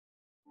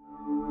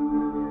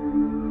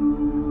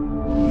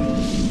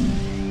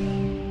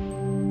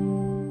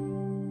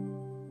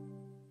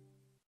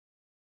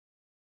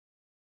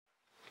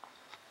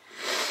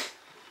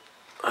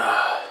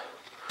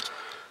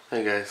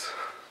Hey guys,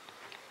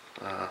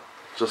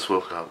 just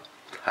woke up,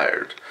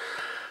 tired,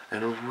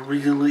 and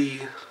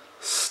really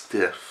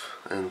stiff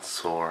and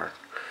sore.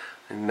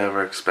 I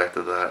never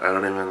expected that. I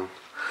don't even,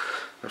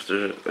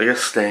 after, I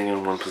guess staying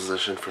in one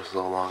position for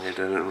so long, I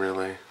didn't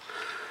really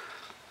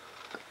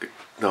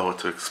know what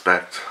to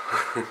expect.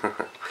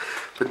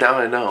 But now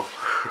I know.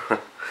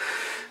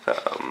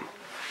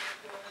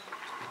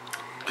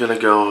 Gonna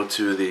go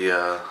to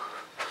the,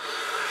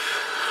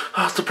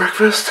 to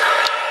breakfast.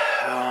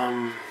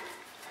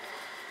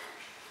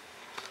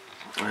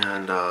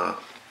 And I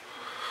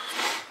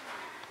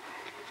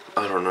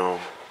don't know,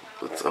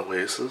 it's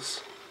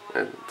Oasis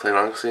in St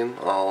Augustine.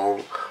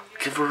 I'll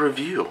give a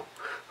review.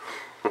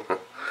 And oh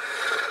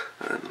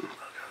god,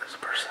 there's a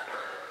person.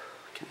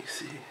 Can you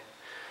see?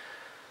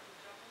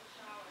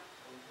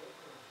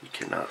 You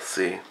cannot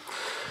see.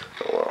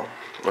 Oh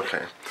well.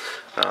 Okay.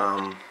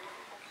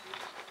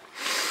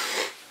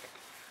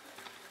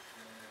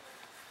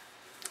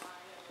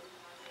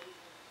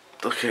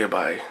 Okay,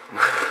 bye.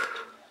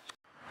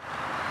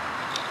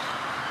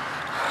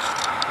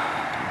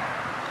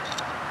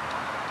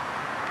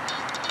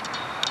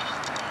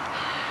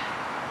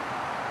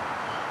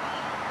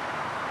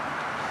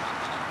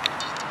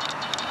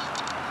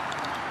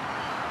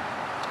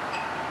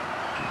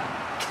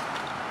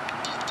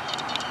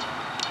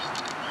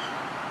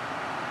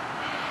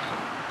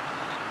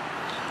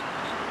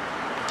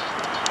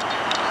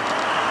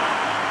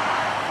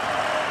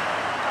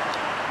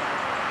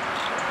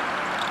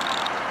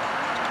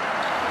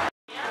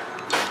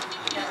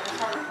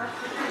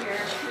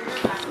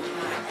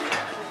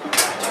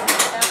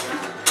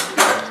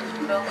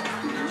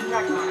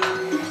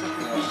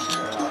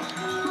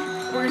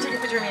 We're gonna take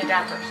a picture of me and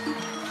Dad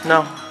first.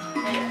 No.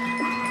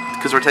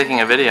 Because we're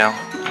taking a video.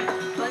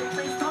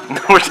 Please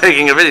don't. We're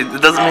taking a video.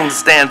 It doesn't mean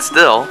stand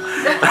still.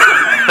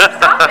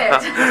 Stop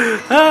it.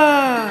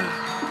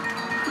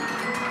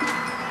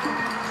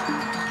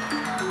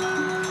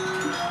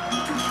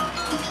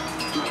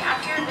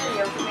 After your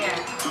video, come here.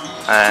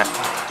 Alright.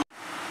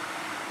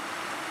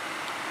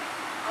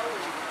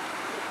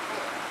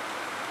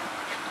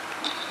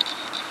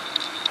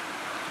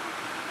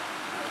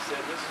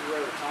 This is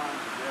where the times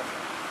are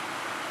different.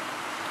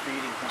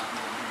 Feeding times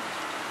in here.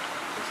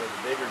 So the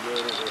bigger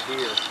goat over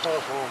here.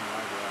 Oh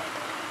my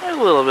god. A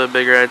little bit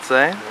bigger, I'd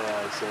say. Yeah,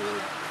 so the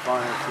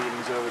finer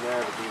feeding's over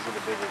there, but these are the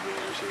bigger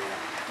gators here.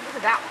 Look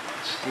at that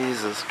one.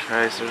 Jesus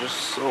Christ, they're just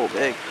so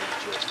big.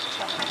 They're just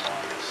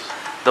ginormous.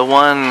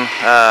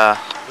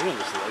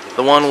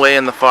 The one way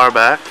in the far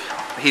back,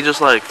 he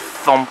just like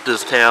thumped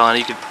his tail,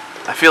 and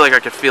I feel like I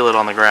could feel it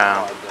on the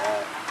ground. Like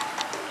that.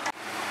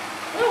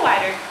 A little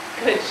wider.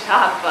 Good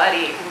job,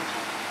 buddy.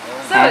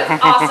 So it's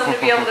awesome to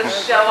be able to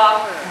show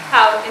off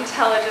how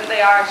intelligent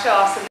they are, show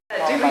off some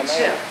doing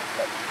Chip.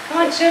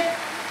 Come on, Chip.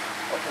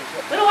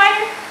 Little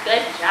wider.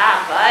 Good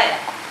job, bud.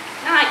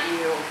 Not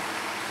you.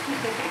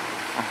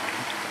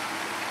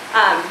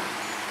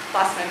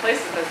 Lost my place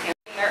with those cans.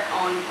 Their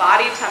own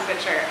body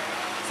temperature.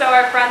 So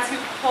our friends who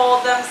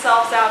pulled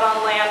themselves out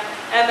on land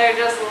and they're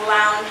just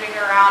lounging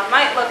around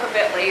might look a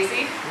bit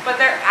lazy, but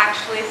they're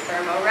actually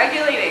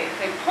thermoregulating.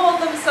 They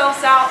pulled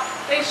themselves out,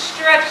 they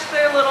stretched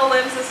their little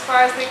limbs as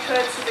far as they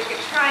could so they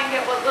could try and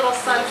get what little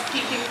sun's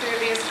peeking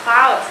through these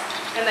clouds.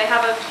 And they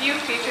have a few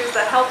features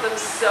that help them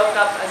soak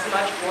up as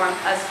much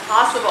warmth as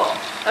possible.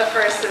 The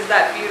first is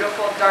that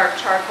beautiful dark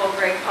charcoal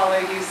gray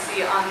color you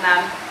see on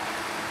them.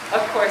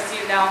 Of course,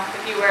 you know,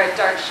 if you wear a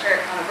dark shirt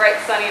on a bright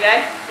sunny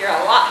day, you're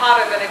a lot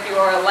hotter than if you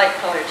wore a light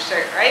colored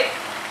shirt, right?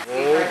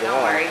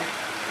 Don't worry.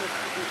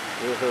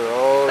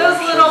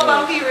 Those little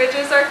bumpy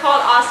ridges are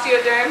called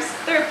osteoderms.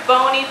 They're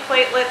bony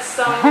platelets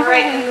sewn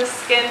right in the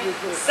skin,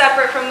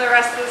 separate from the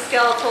rest of the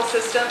skeletal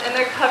system, and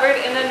they're covered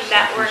in a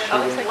network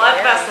of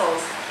blood vessels.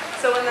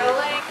 So when they're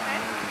laying...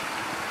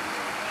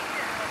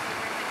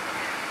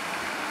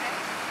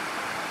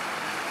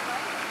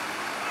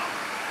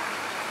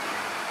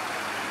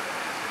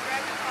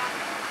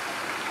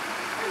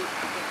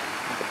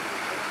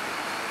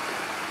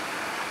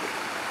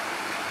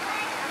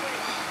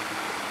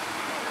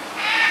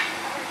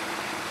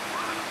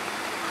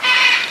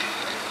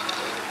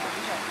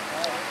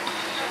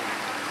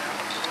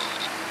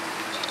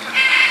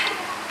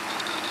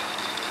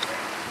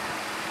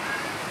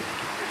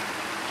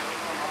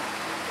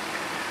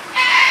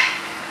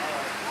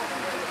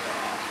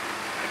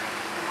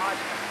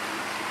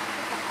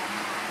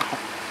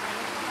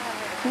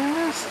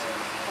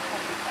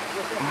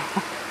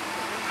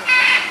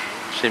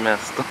 She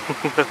missed. I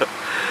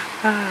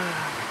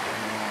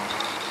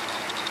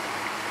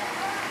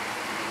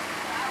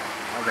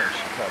think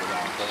she cut it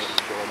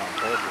on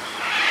purpose.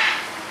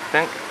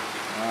 Think?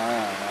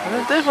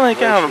 They're definitely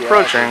kind of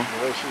approaching.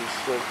 The way she's,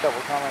 a couple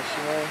comments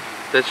she made.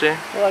 Did she?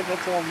 Well, like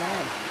that's all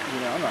mine. You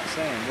know, I'm not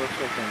saying we're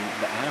freaking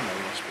the animal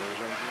whispers,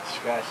 right?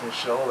 Scratching his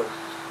shoulder.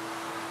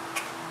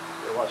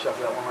 Better watch out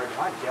for that one right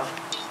behind you, Kel.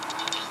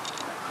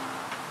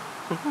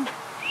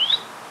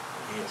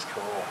 He is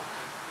cool.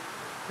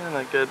 Isn't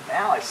that good?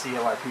 Now I see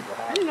why people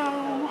have it.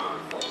 Hello.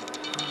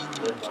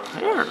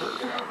 Here.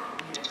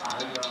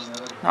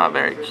 Not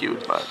very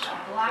cute, but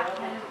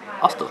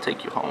I'll still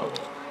take you home.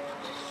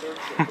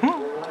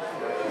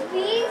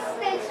 These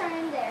steaks are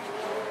in there.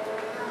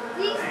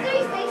 These 3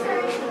 steaks are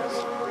in these.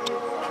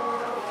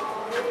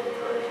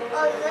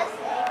 Oh, this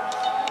steak.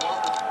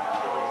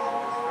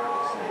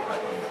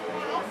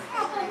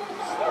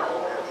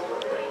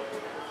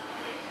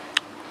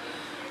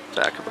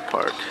 Back of the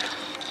park.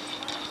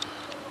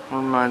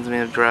 Reminds me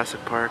of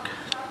Jurassic Park.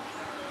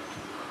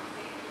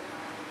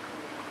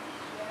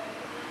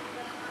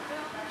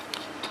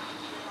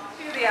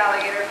 To the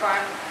Alligator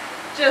Farm,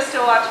 just to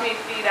watch me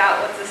feed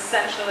out what's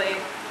essentially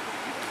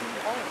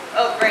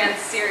Oat Bran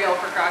cereal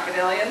for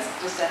crocodilians.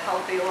 Just a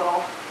healthy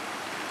little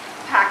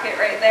packet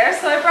right there.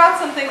 So I brought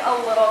something a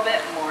little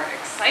bit more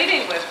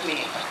exciting with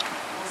me.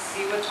 We'll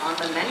see what's on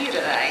the menu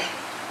today.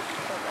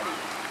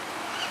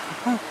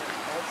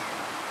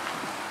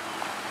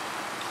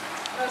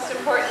 Most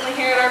importantly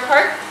here at our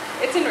park,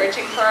 it's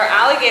enriching for our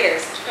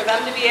alligators. For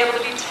them to be able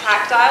to be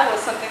tactile with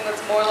something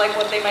that's more like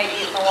what they might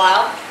eat in the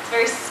wild, it's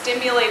very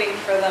stimulating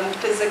for them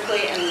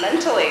physically and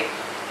mentally.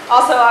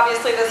 Also,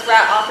 obviously, this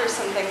rat offers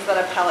some things that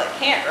a pellet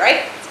can't,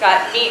 right? It's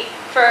got meat,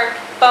 fur,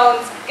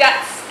 bones,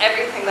 guts,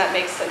 everything that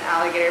makes an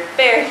alligator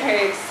very,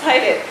 very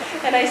excited.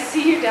 And I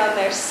see you down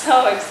there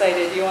so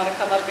excited. You want to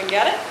come up and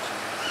get it?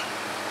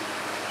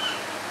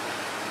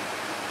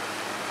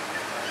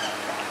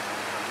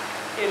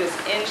 You're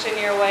just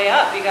inching your way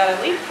up. You got to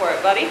leap for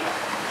it, buddy.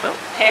 Oh.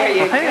 There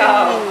you Hey.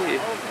 go.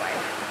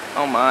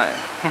 Oh my.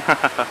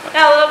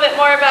 Now a little bit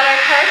more about our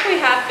park.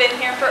 We have been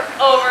here for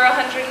over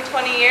 120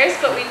 years,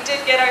 but we did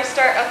get our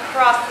start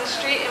across the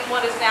street in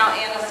what is now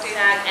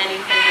Anniston.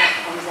 Anything that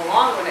comes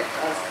along when it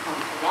does come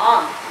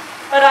along.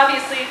 But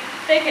obviously,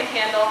 they can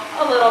handle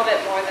a little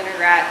bit more than a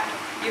rat.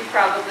 You've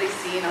probably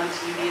seen on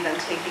TV them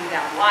taking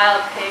down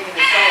wild pig and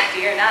adult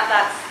deer. Now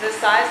that's this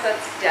size,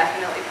 that's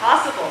definitely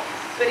possible.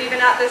 But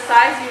even at this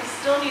size, you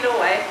still need a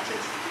way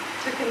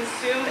to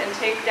consume and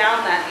take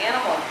down that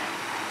animal.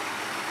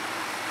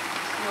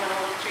 You want a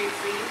little treat,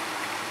 sweetie?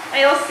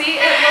 And you'll see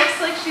it looks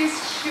like she's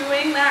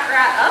chewing that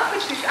rat up,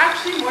 but she's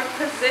actually more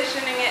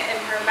positioning it in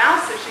her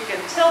mouth so she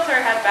can tilt her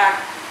head back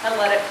and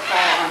let it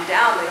fall on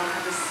down. They don't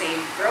have the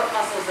same throat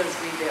muscles as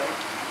we do.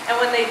 And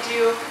when they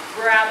do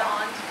grab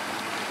on,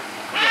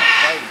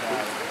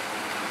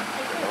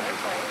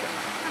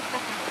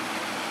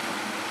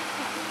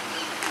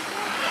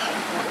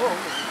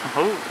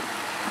 Oh.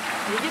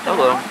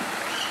 Hello.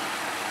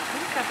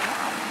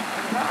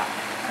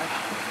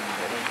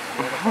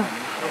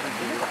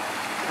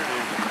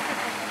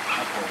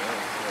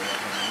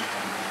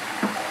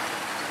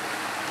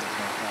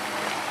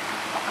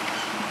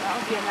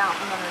 That'll be an out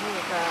from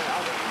underneath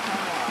all the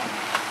turmoil.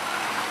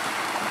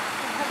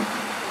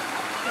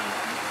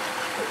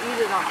 So eat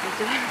it off the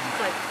jar. It's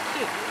like,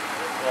 shoot.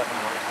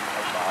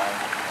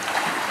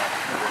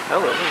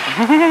 Hello.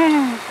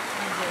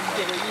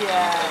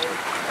 Yeah.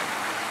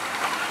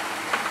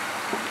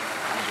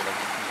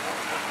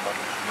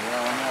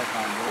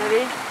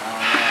 Ready?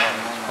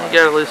 You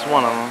got at least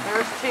one of them.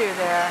 There's 2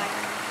 there.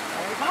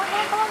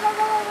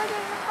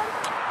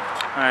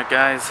 Alright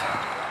guys,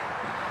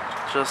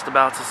 just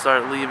about to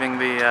start leaving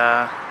the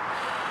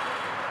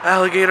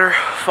Alligator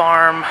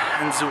Farm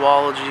and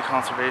Zoology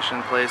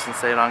Conservation place in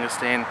St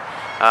Augustine.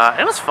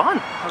 It was fun.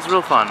 It was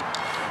real fun.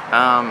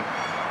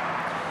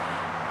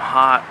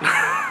 Hot.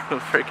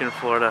 Freaking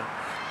Florida.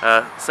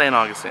 St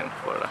Augustine,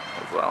 Florida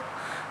as well.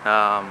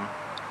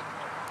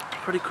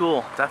 Pretty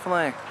cool.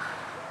 Definitely. I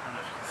don't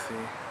know if you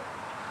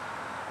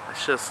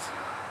can see.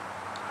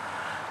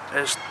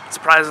 It's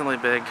surprisingly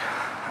big.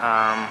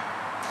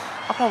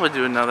 I'll probably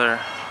do another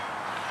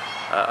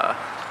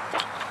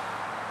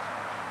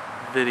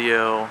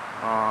video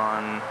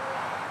on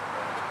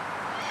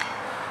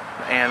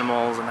the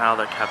animals and how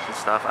they're kept and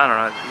stuff. I don't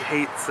know. You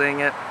hate seeing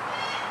it,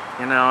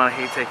 you know. I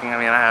hate taking. I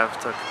mean, I have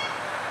took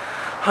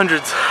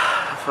hundreds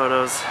of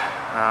photos.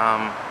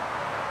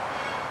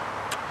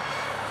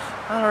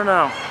 I don't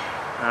know,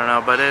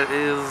 but it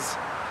is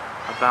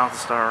about to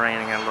start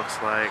raining. It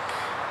looks like.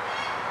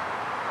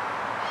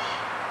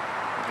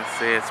 You can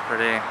see it's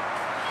pretty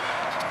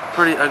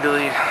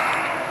ugly,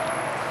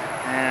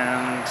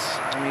 and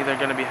I'm either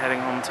going to be heading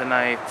home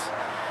tonight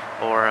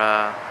or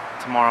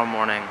tomorrow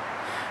morning.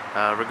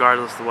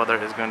 Regardless, the weather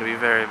is going to be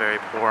very, very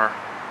poor.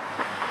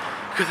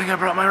 Good thing I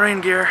brought my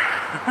rain gear.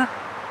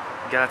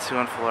 Got to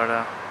in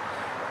Florida.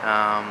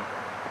 I'm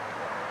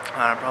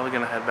probably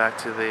going to head back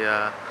to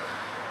the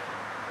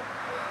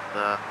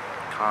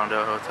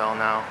condo hotel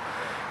now.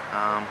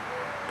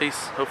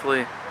 Peace.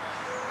 Hopefully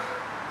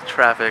the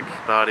traffic,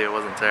 the audio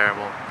wasn't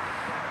terrible.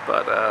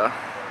 But,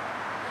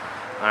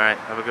 alright,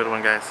 have a good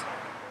one, guys.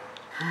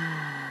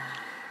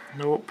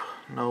 Nope.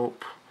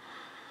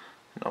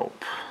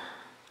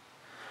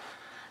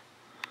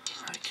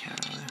 I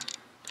can't really.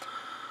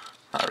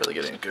 Not really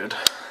getting good.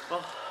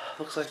 Well,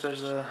 looks like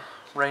there's a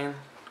rain,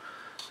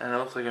 and it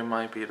looks like it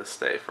might be to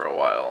stay for a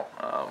while.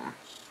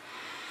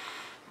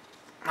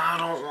 I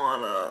don't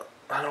wanna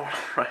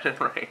ride in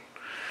rain.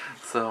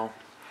 So,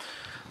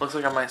 looks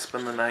like I might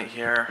spend the night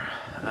here,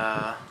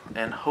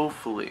 and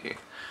hopefully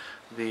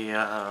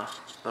the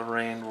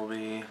rain will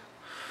be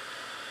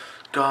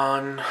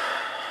gone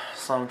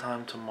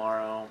sometime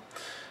tomorrow,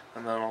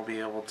 and then I'll be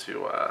able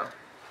to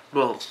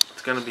well,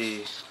 it's gonna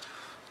be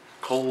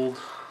cold,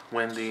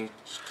 windy,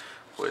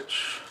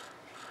 which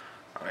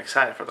I'm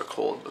excited for the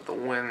cold, but the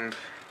wind,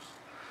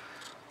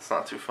 it's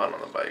not too fun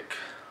on the bike.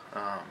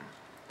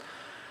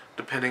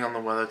 Depending on the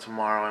weather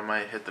tomorrow, I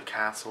might hit the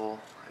castle.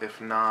 If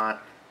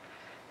not,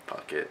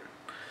 fuck it.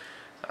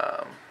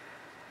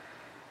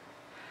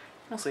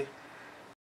 We'll see.